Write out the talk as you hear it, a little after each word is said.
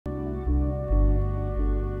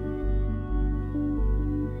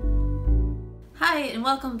Hi and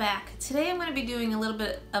welcome back. Today I'm going to be doing a little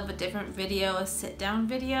bit of a different video, a sit down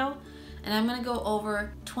video, and I'm going to go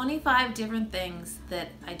over 25 different things that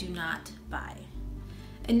I do not buy.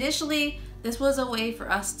 Initially, this was a way for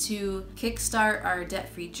us to kickstart our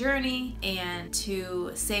debt-free journey and to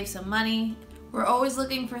save some money. We're always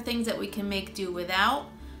looking for things that we can make do without,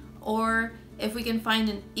 or if we can find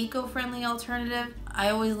an eco-friendly alternative, I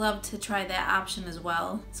always love to try that option as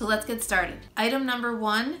well. So let's get started. Item number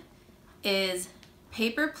one is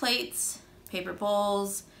paper plates, paper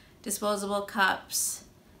bowls, disposable cups,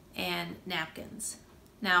 and napkins.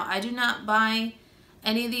 Now, I do not buy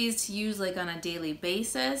any of these to use like on a daily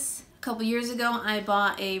basis. A couple years ago, I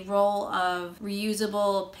bought a roll of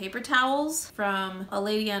reusable paper towels from a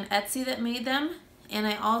lady on Etsy that made them, and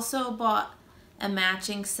I also bought a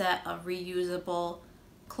matching set of reusable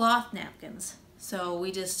cloth napkins. So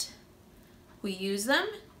we use them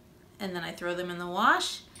and then I throw them in the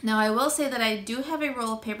wash. Now I will say that I do have a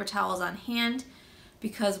roll of paper towels on hand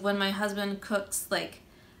because when my husband cooks like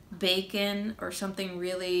bacon or something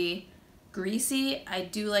really greasy, I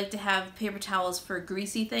do like to have paper towels for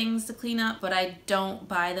greasy things to clean up, but I don't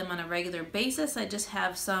buy them on a regular basis. I just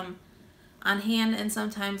have some on hand, and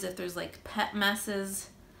sometimes if there's like pet messes,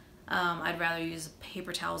 I'd rather use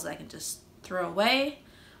paper towels that I can just throw away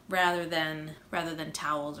rather than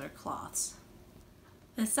towels or cloths.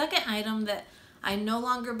 The second item that I no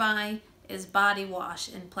longer buy is body wash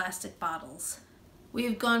in plastic bottles.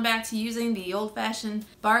 We've gone back to using the old-fashioned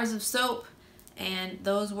bars of soap, and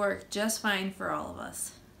those work just fine for all of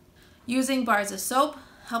us. Using bars of soap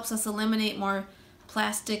helps us eliminate more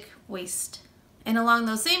plastic waste. And along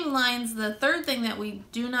those same lines, the third thing that we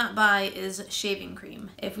do not buy is shaving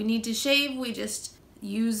cream. If we need to shave, we just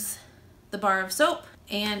use the bar of soap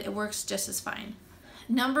and it works just as fine.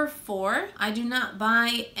 Number 4, I do not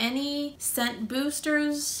buy any scent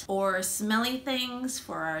boosters or smelly things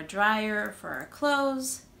for our dryer, for our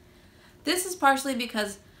clothes. This is partially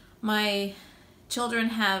because my children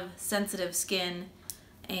have sensitive skin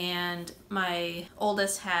and my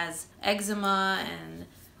oldest has eczema and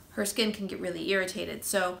her skin can get really irritated.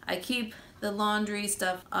 So I keep the laundry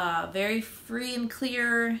stuff very free and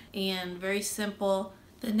clear and very simple.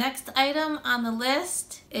 The next item on the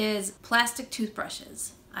list is plastic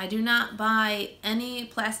toothbrushes. I do not buy any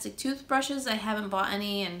plastic toothbrushes. I haven't bought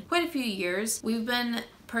any in quite a few years. We've been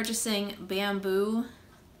purchasing bamboo.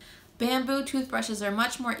 Bamboo toothbrushes are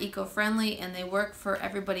much more eco-friendly and they work for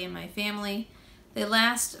everybody in my family. They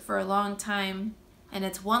last for a long time and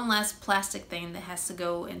it's one less plastic thing that has to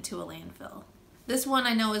go into a landfill. This one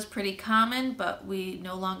I know is pretty common, but we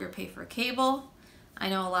no longer pay for cable. I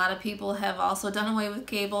know a lot of people have also done away with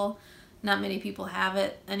cable. Not many people have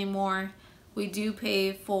it anymore. We do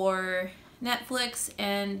pay for Netflix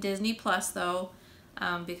and Disney Plus though,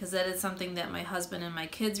 because that is something that my husband and my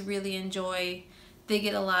kids really enjoy. They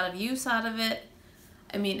get a lot of use out of it.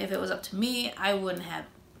 I mean, if it was up to me, I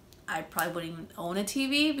probably wouldn't even own a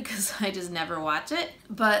TV because I just never watch it.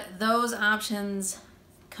 But those options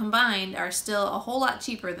combined are still a whole lot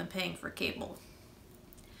cheaper than paying for cable.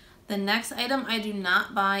 The next item I do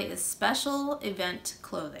not buy is special event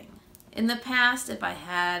clothing. In the past, if I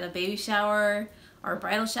had a baby shower or a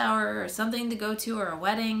bridal shower or something to go to or a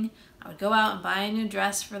wedding, I would go out and buy a new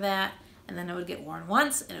dress for that, and then it would get worn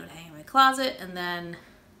once and it would hang in my closet, and then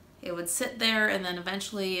it would sit there, and then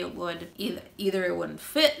eventually it would either it wouldn't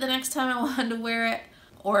fit the next time I wanted to wear it,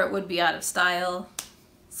 or it would be out of style.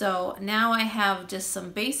 So now I have just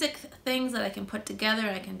some basic things that I can put together.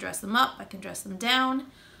 I can dress them up, I can dress them down.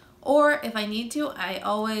 Or if I need to, I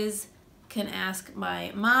always can ask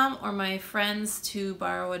my mom or my friends to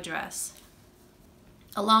borrow a dress.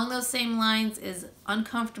 Along those same lines is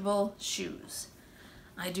uncomfortable shoes.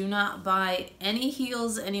 I do not buy any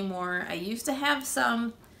heels anymore. I used to have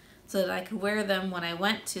some so that I could wear them when I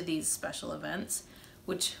went to these special events,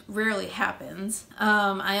 which rarely happens.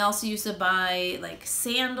 I also used to buy like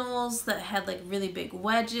sandals that had like really big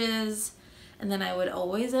wedges, and then I would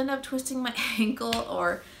always end up twisting my ankle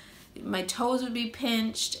or my toes would be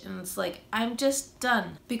pinched, and it's like, I'm just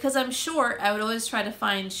done. Because I'm short, I would always try to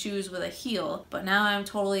find shoes with a heel, but now I'm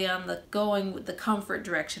totally on the going with the comfort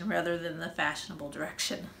direction rather than the fashionable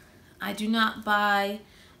direction. I do not buy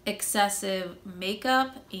excessive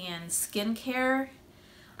makeup and skincare.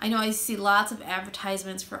 I know I see lots of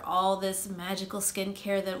advertisements for all this magical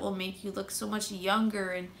skincare that will make you look so much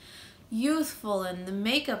younger and youthful, and the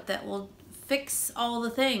makeup that will fix all the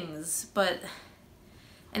things,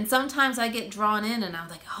 and sometimes I get drawn in and I'm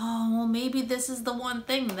like, oh, well, maybe this is the one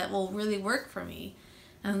thing that will really work for me.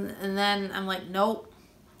 And then I'm like, nope,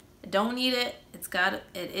 I don't need it.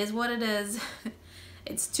 It is what it is.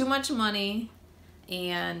 It's too much money.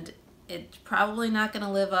 and it's probably not going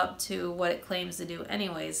to live up to what it claims to do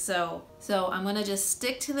anyways. So I'm going to just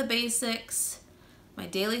stick to the basics, my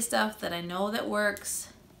daily stuff that I know that works,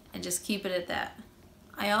 and just keep it at that.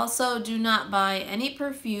 I also do not buy any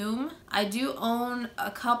perfume. I do own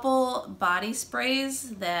a couple body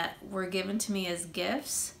sprays that were given to me as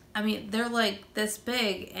gifts. I mean, they're like this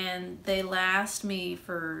big and they last me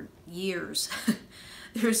for years.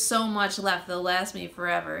 There's so much left, they'll last me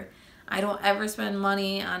forever. I don't ever spend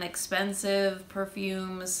money on expensive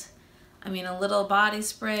perfumes. I mean, a little body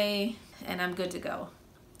spray and I'm good to go.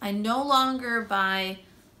 I no longer buy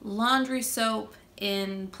laundry soap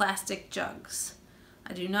in plastic jugs.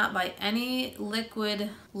 I do not buy any liquid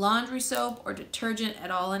laundry soap or detergent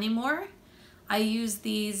at all anymore. I use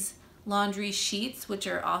these laundry sheets, which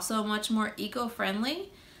are also much more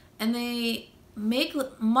eco-friendly, and they make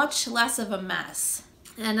much less of a mess.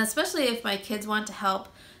 And especially if my kids want to help,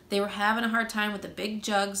 they were having a hard time with the big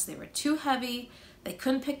jugs. They were too heavy. They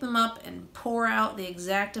couldn't pick them up and pour out the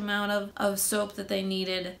exact amount of soap that they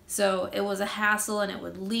needed. So it was a hassle, and it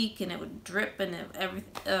would leak and it would drip, and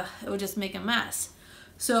it would just make a mess.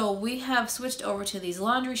 So we have switched over to these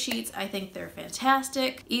laundry sheets. I think they're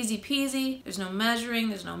fantastic, easy peasy, there's no measuring,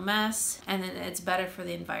 there's no mess, and then it's better for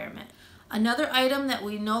the environment. Another item that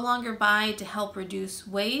we no longer buy to help reduce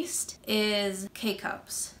waste is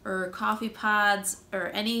K-cups or coffee pods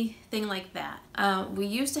or anything like that. We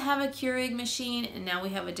used to have a Keurig machine, and now we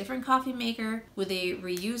have a different coffee maker with a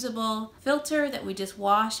reusable filter that we just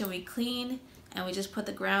wash and we clean, and we just put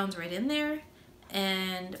the grounds right in there,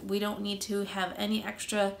 and we don't need to have any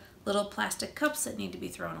extra little plastic cups that need to be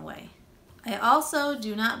thrown away. I also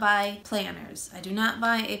do not buy planners. I do not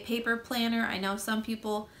buy a paper planner. I know some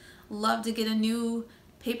people love to get a new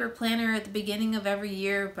paper planner at the beginning of every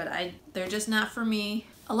year, but they're just not for me.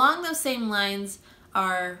 Along those same lines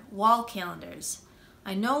are wall calendars.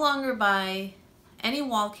 I no longer buy any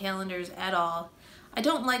wall calendars at all. I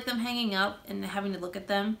don't like them hanging up and having to look at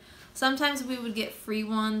them. Sometimes we would get free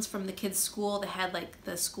ones from the kids' school that had like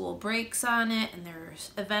the school breaks on it and their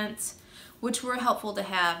events, which were helpful to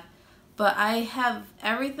have. But I have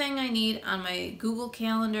everything I need on my Google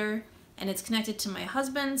Calendar, and it's connected to my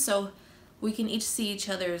husband, so we can each see each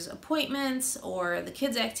other's appointments or the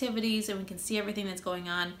kids' activities, and we can see everything that's going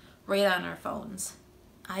on right on our phones.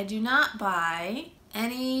 I do not buy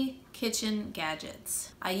any kitchen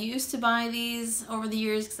gadgets. I used to buy these over the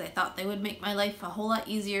years because I thought they would make my life a whole lot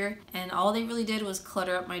easier, and all they really did was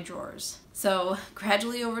clutter up my drawers. So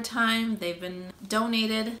gradually over time, they've been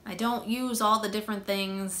donated. I don't use all the different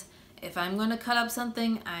things. If I'm going to cut up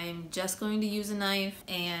something, I'm just going to use a knife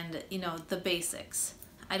and, you know, the basics.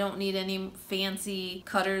 I don't need any fancy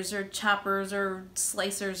cutters or choppers or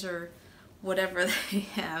slicers or whatever they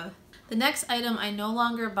have. The next item I no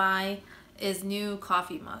longer buy is new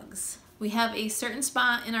coffee mugs. We have a certain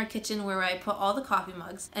spot in our kitchen where I put all the coffee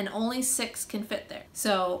mugs, and only 6 can fit there.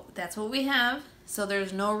 So that's what we have. So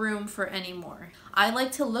there's no room for any more. I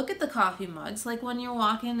like to look at the coffee mugs, like when you're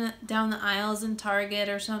walking down the aisles in Target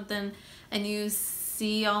or something and you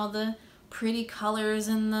see all the pretty colors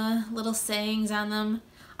and the little sayings on them.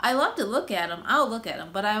 I love to look at them. I'll look at them,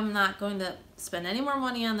 but I'm not going to spend any more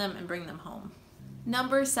money on them and bring them home.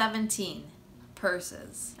 Number 17,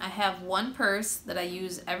 purses. I have one purse that I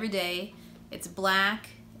use every day. It's black.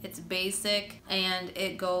 It's basic, and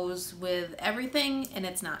it goes with everything, and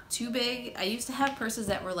it's not too big. I used to have purses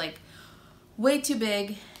that were like way too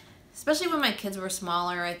big, especially when my kids were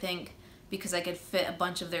smaller, I think, because I could fit a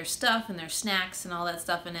bunch of their stuff and their snacks and all that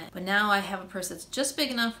stuff in it. But now I have a purse that's just big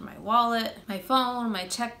enough for my wallet, my phone, my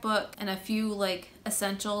checkbook, and a few like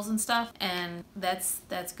essentials and stuff, and that's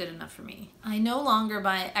good enough for me. I no longer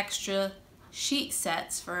buy extra sheet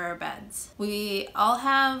sets for our beds. We all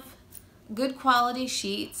have good quality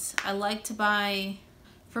sheets. I like to buy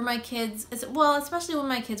for my kids, well, especially when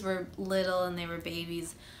my kids were little and they were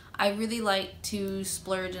babies. I really like to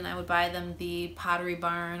splurge, and I would buy them the Pottery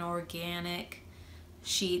Barn organic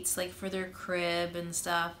sheets, like for their crib and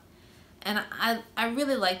stuff. And I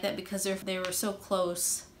really like that because they were so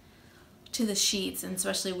close to the sheets, and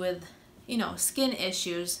especially with, you know, skin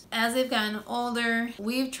issues. As they've gotten older,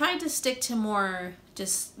 we've tried to stick to more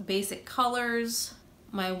just basic colors.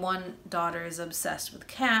 My one daughter is obsessed with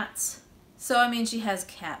cats. So, I mean, she has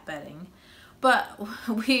cat bedding. But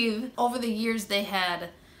over the years, they had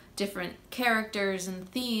different characters and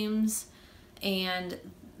themes, and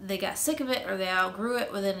they got sick of it or they outgrew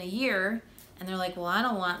it within a year, and they're like, well, I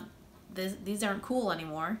don't want this, these aren't cool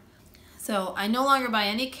anymore. So I no longer buy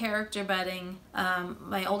any character bedding.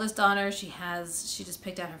 My oldest daughter, she just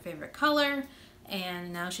picked out her favorite color,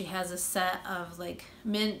 And now she has a set of like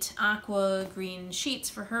mint aqua green sheets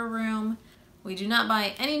for her room. We do not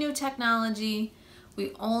buy any new technology.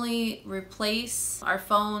 We only replace our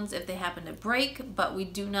phones if they happen to break, but we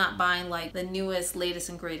do not buy like the newest, latest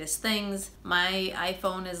and greatest things. My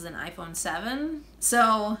iPhone is an iPhone 7.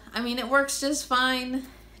 So, I mean, it works just fine.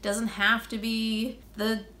 It doesn't have to be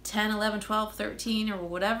the 10, 11, 12, 13 or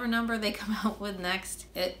whatever number they come out with next.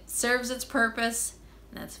 It serves its purpose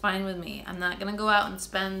and that's fine with me. I'm not gonna go out and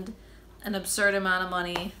spend an absurd amount of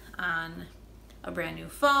money on a brand new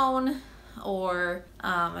phone or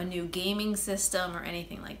a new gaming system or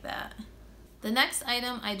anything like that. The next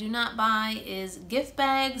item I do not buy is gift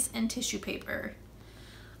bags and tissue paper.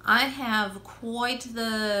 I have quite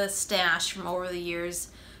the stash from over the years,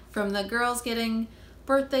 from the girls getting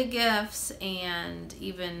birthday gifts, and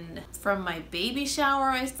even from my baby shower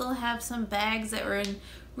I still have some bags that were in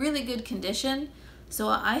really good condition. So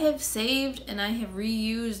I have saved and I have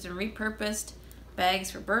reused and repurposed bags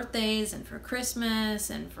for birthdays and for Christmas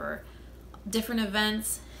and for different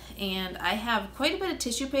events, and I have quite a bit of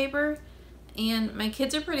tissue paper, and my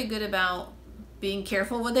kids are pretty good about being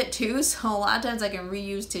careful with it too, so a lot of times I can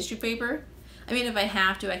reuse tissue paper. I mean, if I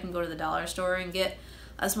have to, I can go to the dollar store and get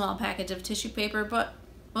a small package of tissue paper, but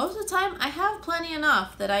most of the time I have plenty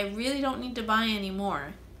enough that I really don't need to buy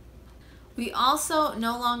anymore. We also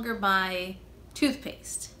no longer buy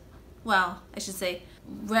toothpaste. Well, I should say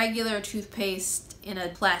regular toothpaste in a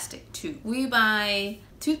plastic tube. We buy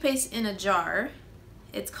toothpaste in a jar.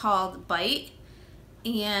 It's called Bite,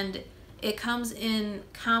 and it comes in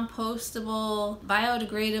compostable,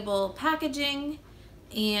 biodegradable packaging,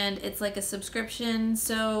 and it's like a subscription,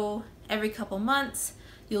 so every couple months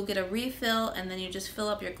you'll get a refill and then you just fill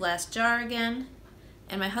up your glass jar again.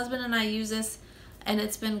 And my husband and I use this and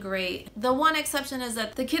it's been great. The one exception is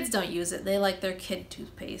that the kids don't use it. They like their kid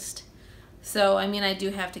toothpaste. So, I mean, I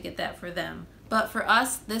do have to get that for them. But for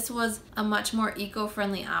us, this was a much more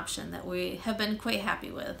eco-friendly option that we have been quite happy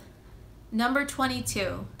with. Number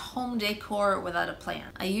 22, home decor without a plan.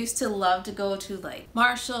 I used to love to go to like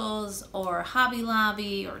Marshall's or Hobby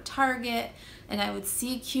Lobby or Target, and I would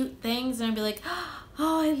see cute things and I'd be like, oh,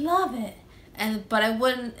 I love it. But I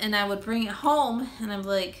wouldn't, and I would bring it home and I'm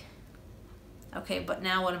like, okay, but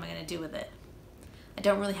now what am I gonna do with it? I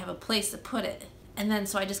don't really have a place to put it. And then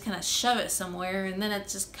so I just kind of shove it somewhere, and then it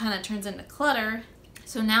just kind of turns into clutter.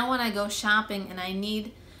 So now when I go shopping and I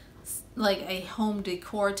need like a home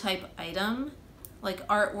decor type item, like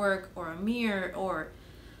artwork or a mirror or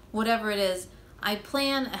whatever it is, I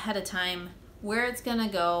plan ahead of time where it's gonna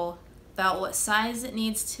go, about what size it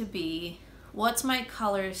needs to be, what's my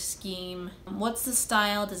color scheme, what's the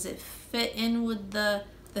style, does it fit in with the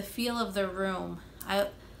feel of the room.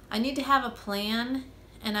 I need to have a plan,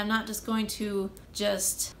 and I'm not just going to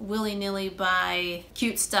just willy-nilly buy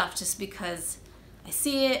cute stuff just because I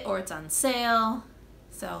see it or it's on sale.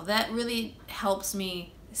 So that really helps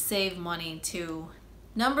me save money too.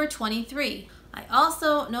 Number 23, I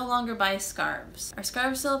also no longer buy scarves. Are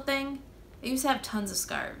scarves still a thing? I used to have tons of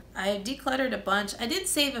scarves. I decluttered a bunch. I did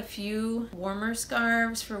save a few warmer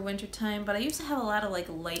scarves for wintertime, but I used to have a lot of like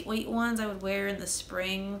lightweight ones I would wear in the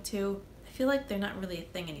spring too. I feel like they're not really a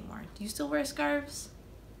thing anymore. Do you still wear scarves?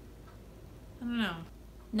 I don't know.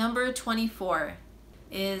 Number 24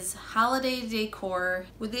 is holiday decor,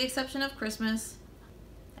 with the exception of Christmas.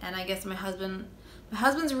 And I guess my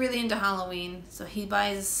husband's really into Halloween, so he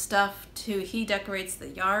buys stuff he decorates the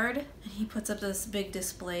yard, and he puts up this big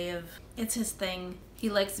display of, it's his thing. He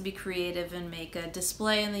likes to be creative and make a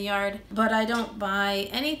display in the yard. But I don't buy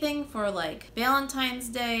anything for like Valentine's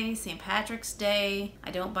Day, St. Patrick's Day. I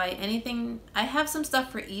don't buy anything. I have some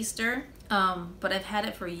stuff for Easter, but I've had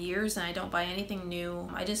it for years and I don't buy anything new.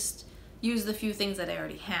 I just use the few things that I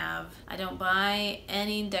already have. I don't buy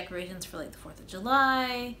any decorations for like the 4th of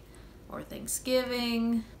July or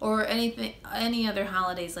Thanksgiving or any other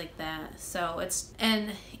holidays like that. So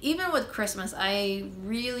and even with Christmas, I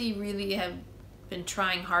really have been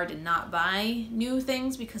trying hard to not buy new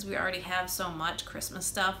things because we already have so much Christmas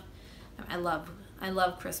stuff. I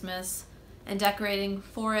love Christmas and decorating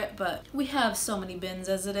for it, but we have so many bins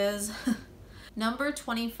as it is. Number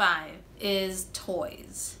 25 is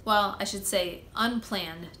toys. Well, I should say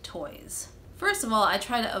unplanned toys. First of all, I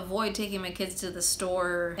try to avoid taking my kids to the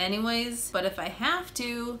store anyways, but if I have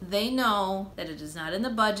to, they know that it is not in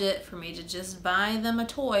the budget for me to just buy them a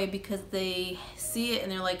toy because they see it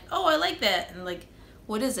and they're like, oh, I like that. And like,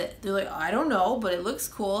 what is it? They're like, I don't know, but it looks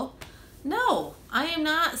cool. No, I am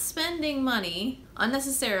not spending money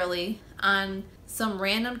unnecessarily on some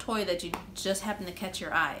random toy that you just happen to catch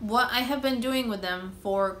your eye. What I have been doing with them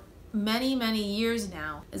for many years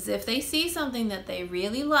now is if they see something that they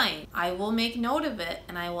really like, I will make note of it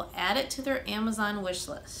and I will add it to their Amazon wish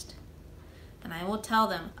list. And I will tell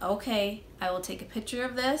them, okay, I will take a picture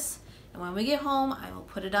of this, and when we get home, I will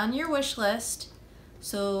put it on your wish list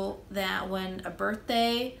so that when a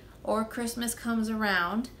birthday or Christmas comes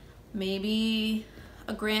around, maybe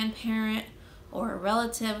a grandparent or a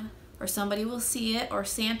relative or somebody will see it, or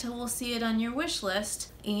Santa will see it on your wish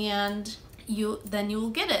list, and then you will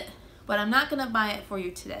get it. But I'm not gonna buy it for you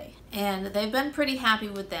today. And they've been pretty happy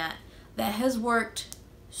with that. That has worked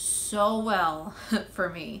so well for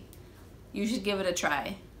me. You should give it a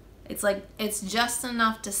try. It's just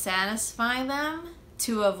enough to satisfy them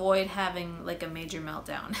to avoid having like a major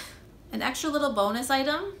meltdown. An extra little bonus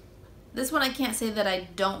item. This one I can't say that I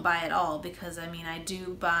don't buy at all, because I mean I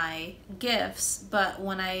do buy gifts, but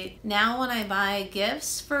when I buy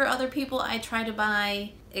gifts for other people, I try to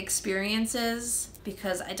buy experiences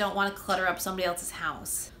because I don't want to clutter up somebody else's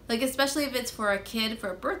house. Like especially if it's for a kid for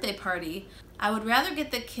a birthday party, I would rather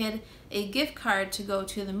get the kid a gift card to go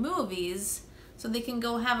to the movies so they can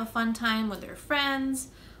go have a fun time with their friends,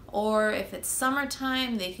 or if it's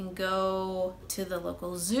summertime, they can go to the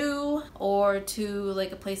local zoo or to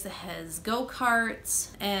like a place that has go-karts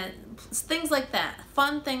and things like that.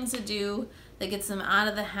 Fun things to do that gets them out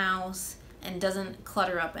of the house and doesn't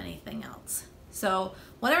clutter up anything else. So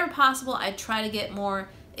whenever possible, I try to get more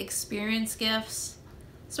experience gifts,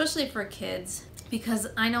 especially for kids, because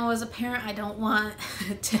I know as a parent I don't want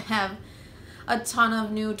to have a ton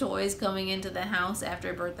of new toys coming into the house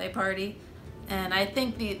after a birthday party. And I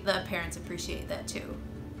think the parents appreciate that too.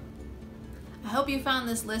 I hope you found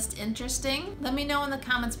this list interesting. Let me know in the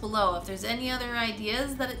comments below if there's any other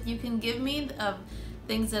ideas that you can give me of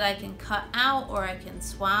things that I can cut out or I can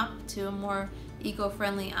swap to a more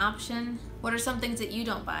eco-friendly option. What are some things that you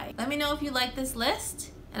don't buy? Let me know if you like this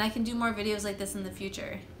list, and I can do more videos like this in the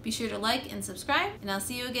future. Be sure to like and subscribe, and I'll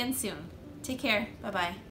see you again soon. Take care. Bye-bye.